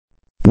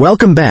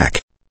Welcome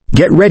back.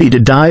 Get ready to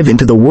dive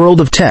into the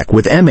world of tech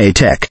with MA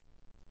Tech,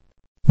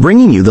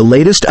 bringing you the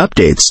latest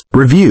updates,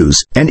 reviews,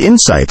 and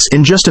insights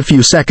in just a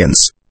few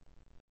seconds.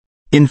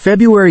 In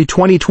February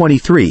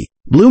 2023,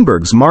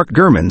 Bloomberg's Mark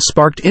Gurman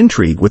sparked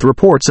intrigue with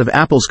reports of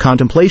Apple's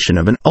contemplation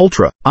of an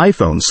Ultra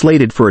iPhone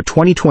slated for a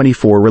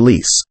 2024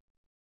 release.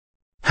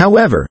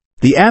 However,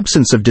 the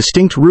absence of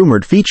distinct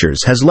rumored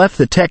features has left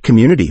the tech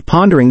community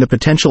pondering the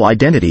potential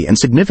identity and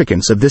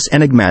significance of this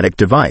enigmatic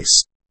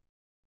device.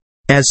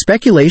 As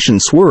speculation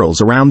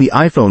swirls around the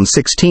iPhone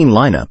 16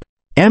 lineup,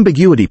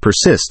 ambiguity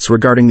persists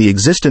regarding the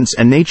existence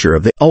and nature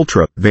of the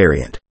Ultra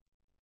variant.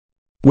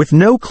 With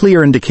no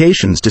clear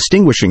indications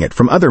distinguishing it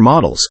from other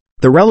models,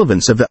 the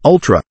relevance of the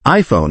Ultra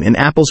iPhone in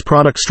Apple's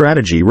product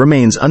strategy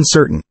remains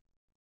uncertain.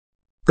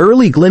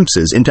 Early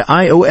glimpses into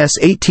iOS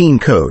 18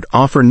 code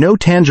offer no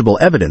tangible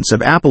evidence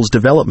of Apple's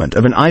development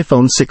of an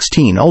iPhone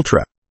 16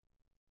 Ultra.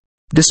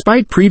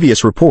 Despite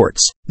previous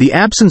reports, the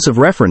absence of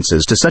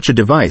references to such a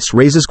device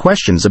raises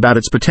questions about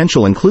its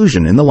potential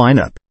inclusion in the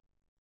lineup.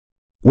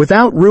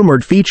 Without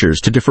rumored features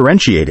to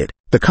differentiate it,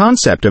 the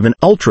concept of an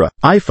Ultra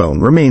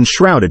iPhone remains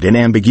shrouded in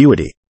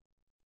ambiguity.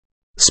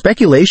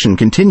 Speculation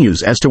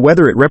continues as to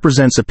whether it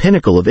represents a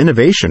pinnacle of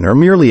innovation or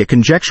merely a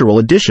conjectural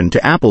addition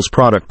to Apple's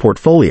product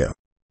portfolio.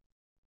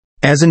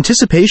 As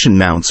anticipation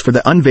mounts for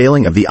the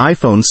unveiling of the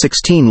iPhone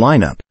 16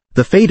 lineup,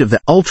 the fate of the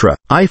Ultra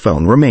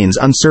iPhone remains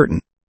uncertain.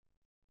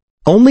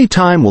 Only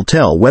time will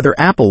tell whether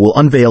Apple will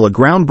unveil a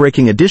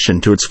groundbreaking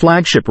addition to its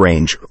flagship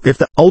range, or if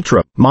the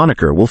Ultra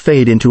moniker will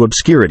fade into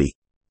obscurity.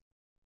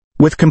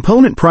 With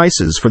component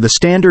prices for the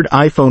standard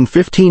iPhone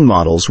 15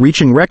 models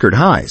reaching record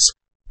highs,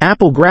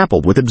 Apple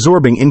grappled with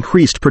absorbing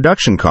increased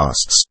production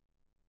costs.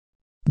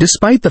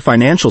 Despite the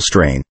financial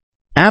strain,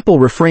 Apple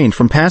refrained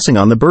from passing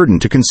on the burden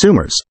to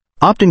consumers,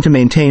 opting to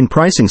maintain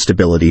pricing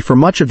stability for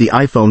much of the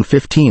iPhone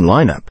 15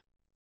 lineup.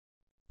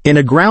 In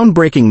a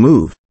groundbreaking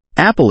move,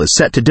 Apple is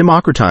set to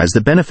democratize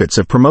the benefits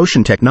of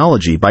promotion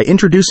technology by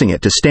introducing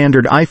it to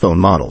standard iPhone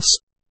models.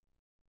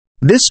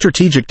 This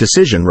strategic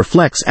decision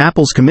reflects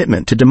Apple's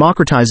commitment to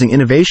democratizing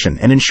innovation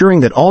and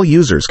ensuring that all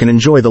users can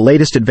enjoy the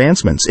latest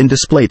advancements in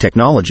display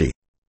technology.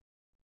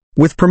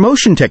 With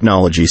promotion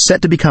technology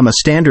set to become a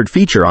standard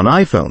feature on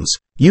iPhones,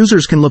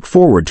 users can look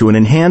forward to an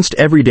enhanced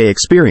everyday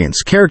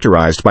experience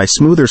characterized by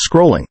smoother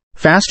scrolling,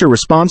 faster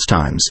response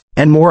times,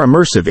 and more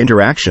immersive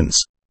interactions.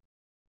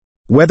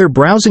 Whether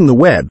browsing the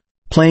web,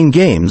 playing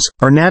games,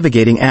 or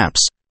navigating apps,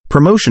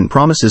 promotion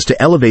promises to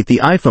elevate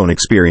the iPhone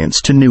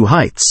experience to new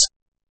heights.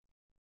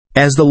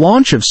 As the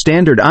launch of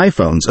standard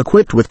iPhones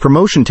equipped with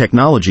promotion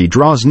technology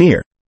draws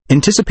near,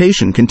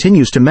 anticipation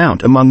continues to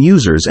mount among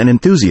users and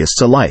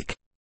enthusiasts alike.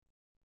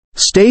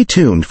 Stay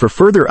tuned for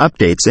further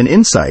updates and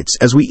insights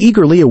as we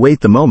eagerly await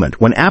the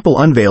moment when Apple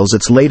unveils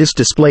its latest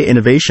display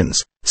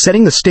innovations,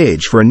 setting the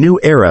stage for a new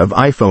era of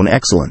iPhone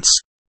excellence.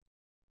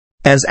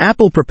 As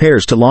Apple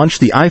prepares to launch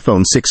the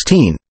iPhone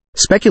 16,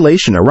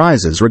 speculation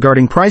arises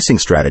regarding pricing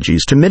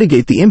strategies to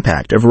mitigate the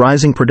impact of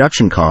rising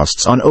production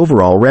costs on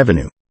overall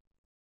revenue.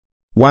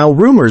 While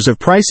rumors of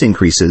price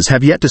increases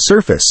have yet to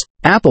surface,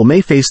 Apple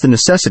may face the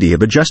necessity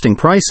of adjusting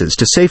prices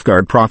to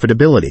safeguard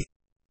profitability.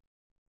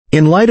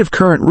 In light of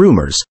current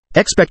rumors,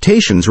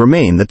 expectations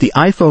remain that the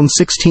iPhone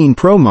 16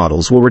 Pro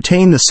models will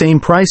retain the same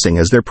pricing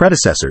as their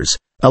predecessors,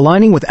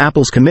 aligning with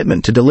Apple's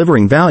commitment to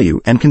delivering value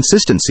and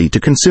consistency to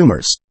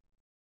consumers.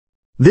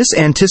 This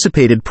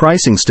anticipated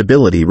pricing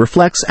stability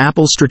reflects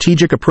Apple's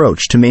strategic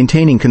approach to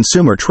maintaining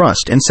consumer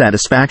trust and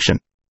satisfaction.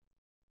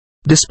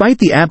 Despite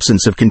the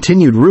absence of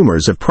continued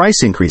rumors of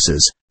price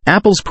increases,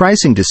 Apple's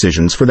pricing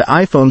decisions for the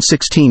iPhone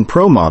 16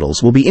 Pro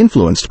models will be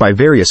influenced by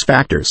various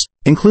factors,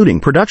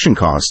 including production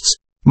costs,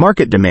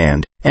 market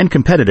demand, and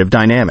competitive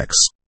dynamics.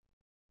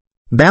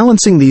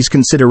 Balancing these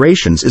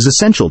considerations is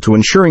essential to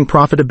ensuring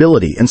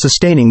profitability and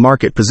sustaining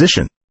market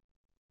position.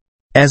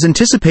 As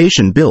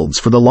anticipation builds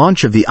for the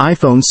launch of the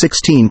iPhone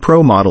 16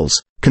 Pro models,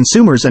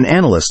 consumers and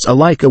analysts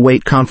alike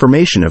await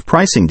confirmation of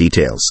pricing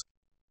details.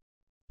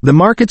 The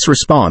market's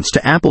response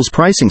to Apple's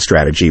pricing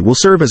strategy will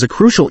serve as a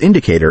crucial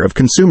indicator of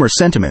consumer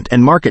sentiment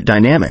and market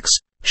dynamics,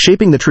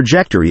 shaping the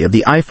trajectory of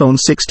the iPhone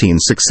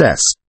 16's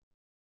success.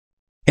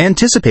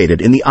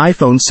 Anticipated in the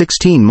iPhone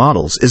 16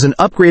 models is an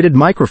upgraded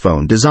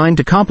microphone designed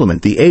to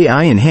complement the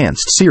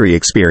AI-enhanced Siri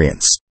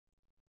experience.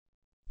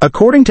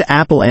 According to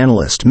Apple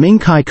analyst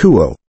Ming-Chi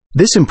Kuo,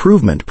 this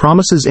improvement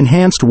promises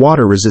enhanced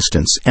water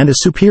resistance and a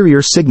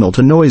superior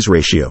signal-to-noise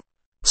ratio,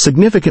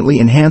 significantly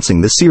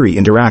enhancing the Siri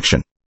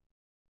interaction.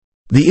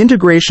 The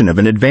integration of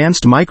an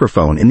advanced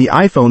microphone in the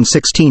iPhone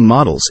 16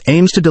 models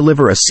aims to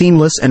deliver a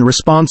seamless and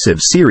responsive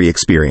Siri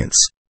experience.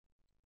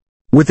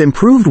 With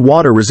improved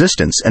water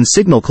resistance and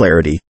signal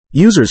clarity,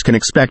 users can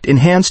expect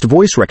enhanced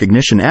voice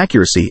recognition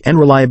accuracy and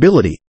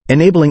reliability,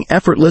 enabling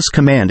effortless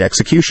command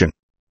execution.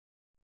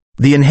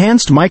 The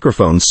enhanced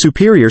microphone's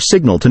superior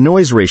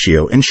signal-to-noise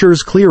ratio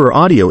ensures clearer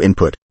audio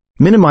input,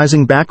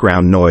 minimizing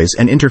background noise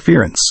and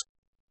interference.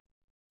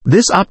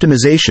 This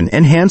optimization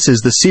enhances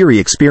the Siri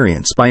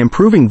experience by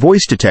improving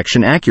voice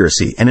detection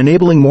accuracy and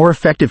enabling more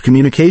effective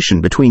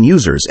communication between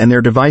users and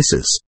their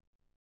devices.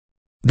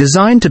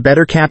 Designed to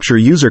better capture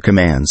user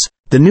commands,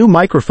 the new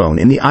microphone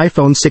in the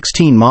iPhone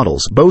 16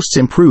 models boasts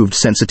improved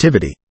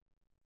sensitivity.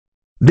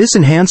 This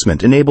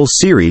enhancement enables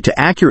Siri to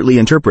accurately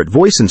interpret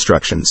voice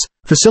instructions,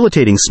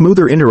 facilitating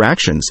smoother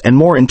interactions and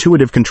more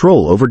intuitive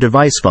control over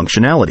device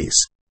functionalities.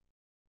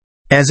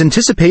 As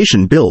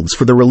anticipation builds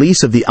for the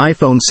release of the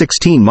iPhone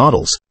 16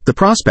 models, the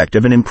prospect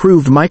of an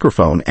improved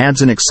microphone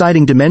adds an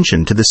exciting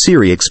dimension to the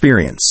Siri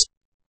experience.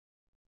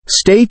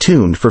 Stay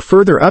tuned for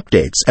further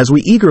updates as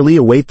we eagerly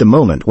await the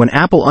moment when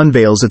Apple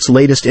unveils its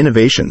latest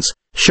innovations,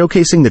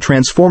 showcasing the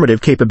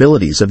transformative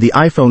capabilities of the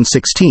iPhone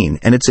 16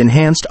 and its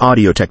enhanced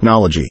audio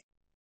technology.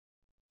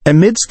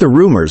 Amidst the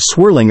rumors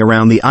swirling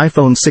around the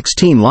iPhone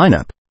 16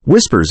 lineup,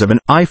 whispers of an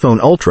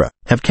iPhone Ultra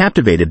have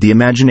captivated the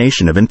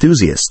imagination of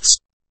enthusiasts.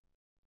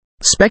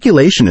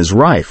 Speculation is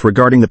rife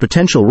regarding the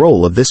potential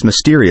role of this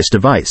mysterious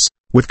device,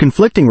 with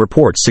conflicting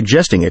reports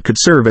suggesting it could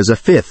serve as a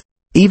fifth,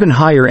 even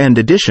higher-end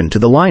addition to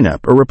the lineup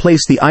or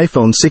replace the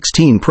iPhone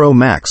 16 Pro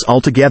Max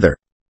altogether.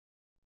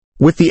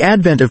 With the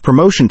advent of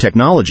promotion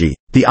technology,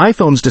 the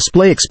iPhone's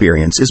display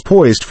experience is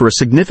poised for a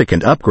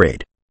significant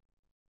upgrade.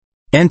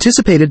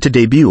 Anticipated to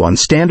debut on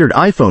standard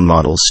iPhone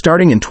models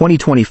starting in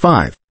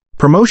 2025,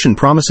 promotion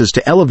promises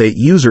to elevate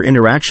user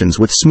interactions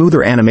with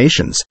smoother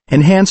animations,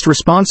 enhanced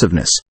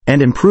responsiveness,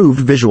 and improved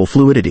visual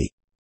fluidity.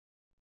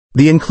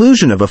 The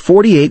inclusion of a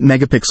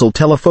 48-megapixel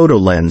telephoto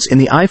lens in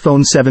the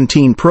iPhone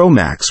 17 Pro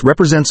Max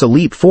represents a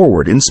leap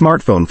forward in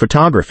smartphone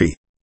photography.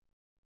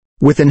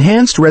 With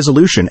enhanced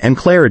resolution and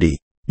clarity,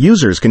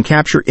 users can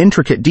capture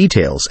intricate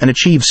details and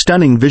achieve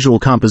stunning visual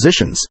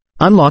compositions,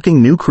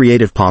 unlocking new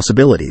creative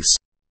possibilities.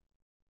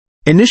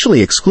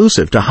 Initially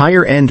exclusive to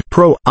higher-end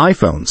Pro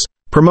iPhones,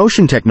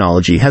 promotion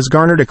technology has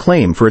garnered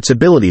acclaim for its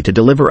ability to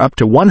deliver up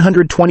to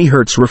 120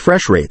 Hz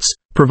refresh rates,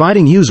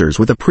 providing users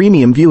with a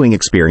premium viewing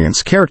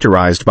experience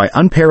characterized by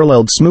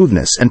unparalleled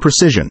smoothness and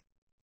precision.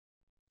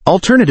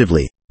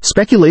 Alternatively,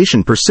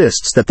 speculation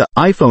persists that the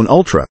iPhone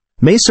Ultra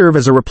may serve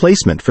as a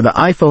replacement for the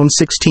iPhone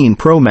 16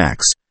 Pro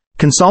Max,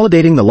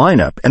 consolidating the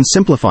lineup and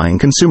simplifying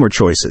consumer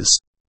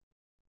choices.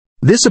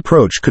 This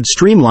approach could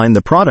streamline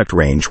the product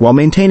range while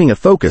maintaining a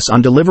focus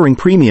on delivering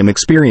premium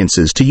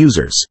experiences to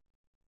users.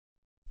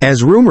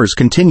 As rumors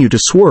continue to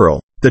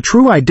swirl, the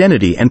true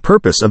identity and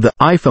purpose of the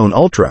iPhone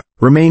Ultra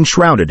remain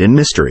shrouded in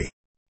mystery.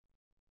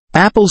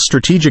 Apple's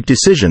strategic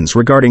decisions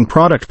regarding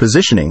product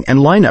positioning and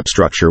lineup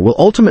structure will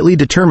ultimately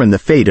determine the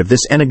fate of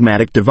this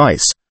enigmatic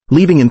device,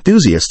 leaving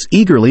enthusiasts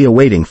eagerly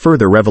awaiting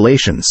further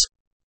revelations.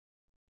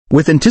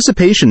 With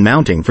anticipation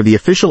mounting for the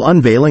official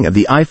unveiling of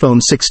the iPhone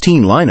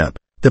 16 lineup,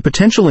 the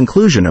potential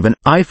inclusion of an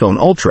iPhone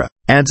Ultra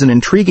adds an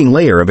intriguing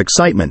layer of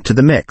excitement to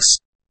the mix.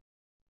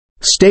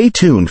 Stay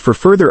tuned for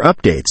further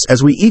updates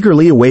as we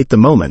eagerly await the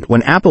moment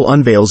when Apple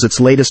unveils its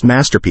latest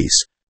masterpiece,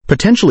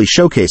 potentially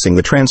showcasing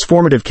the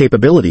transformative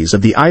capabilities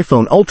of the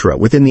iPhone Ultra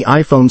within the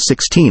iPhone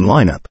 16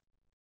 lineup.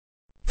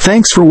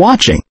 Thanks for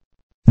watching.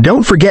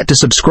 Don't forget to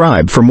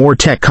subscribe for more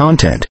tech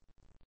content.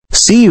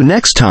 See you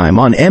next time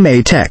on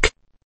MA Tech.